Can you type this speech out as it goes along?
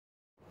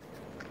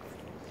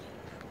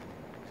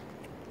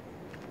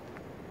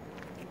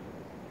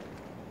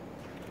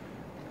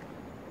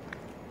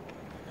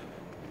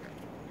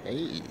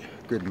Hey,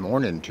 good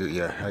morning to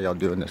you. How y'all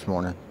doing this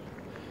morning?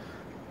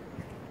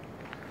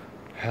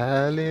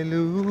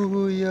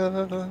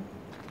 Hallelujah,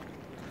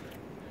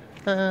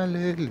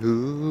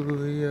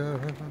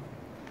 hallelujah,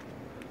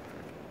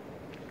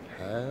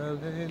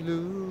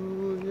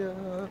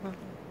 hallelujah,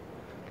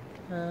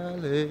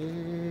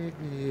 hallelujah.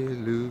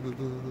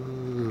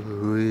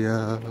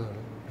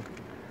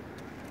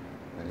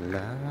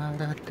 La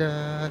da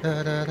da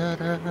da da da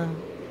da,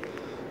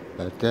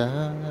 da da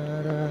da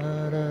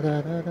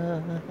da da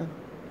da.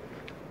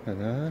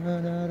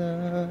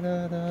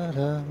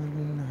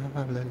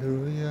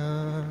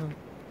 Hallelujah.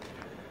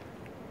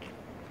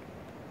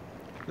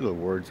 Little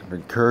words of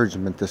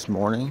encouragement this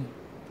morning.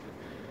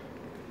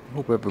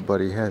 Hope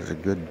everybody has a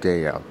good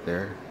day out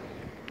there.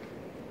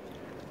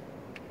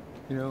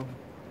 You know,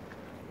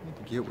 you need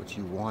to get what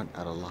you want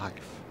out of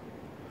life.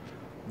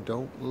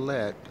 Don't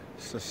let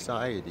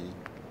society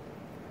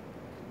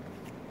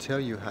tell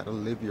you how to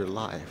live your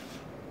life.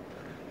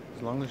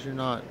 As long as you're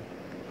not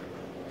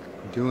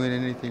doing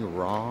anything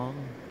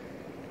wrong,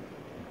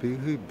 be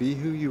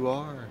who you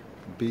are.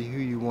 Be who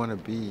you want to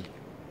be.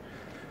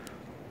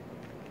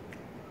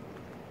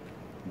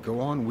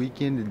 Go on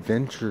weekend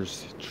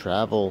adventures,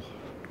 travel,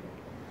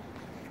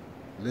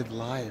 live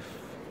life.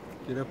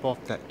 Get up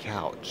off that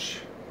couch.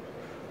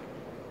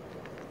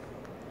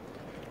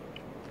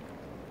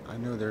 I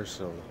know there's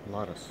a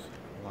lot of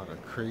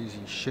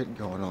crazy shit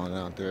going on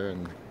out there,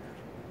 and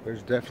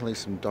there's definitely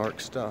some dark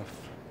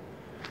stuff.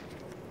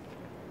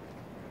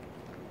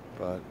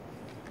 But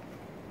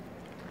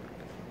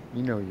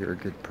you know you're a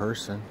good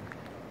person.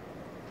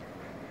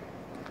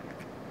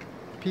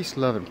 Peace,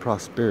 love, and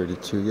prosperity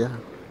to you.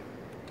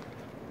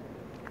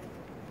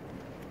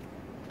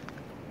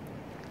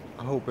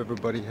 I hope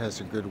everybody has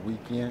a good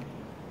weekend.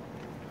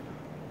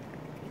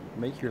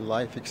 Make your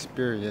life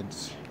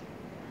experience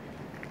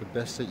the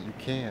best that you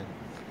can.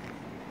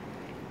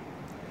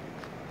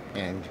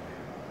 And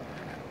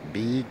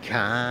be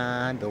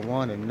kind to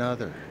one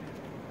another.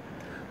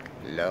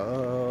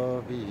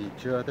 Love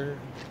each other.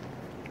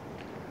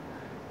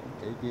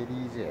 Take it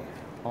easy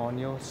on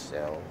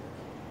yourself.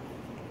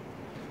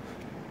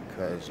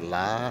 'Cause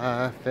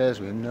life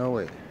as we know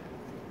it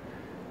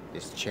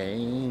is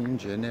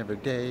changing every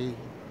day.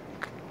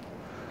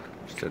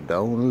 So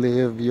don't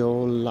live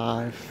your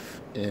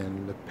life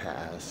in the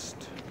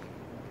past.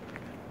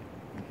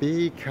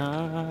 Be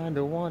kind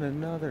to one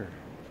another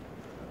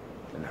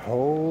and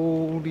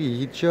hold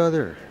each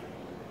other,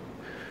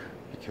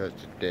 because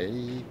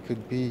today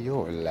could be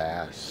your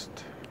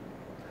last.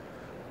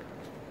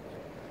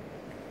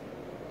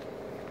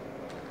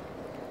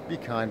 Be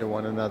kind to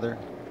one another.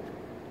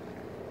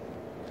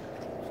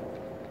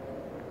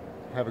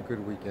 Have a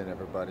good weekend,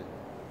 everybody.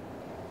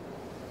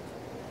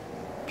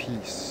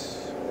 Peace.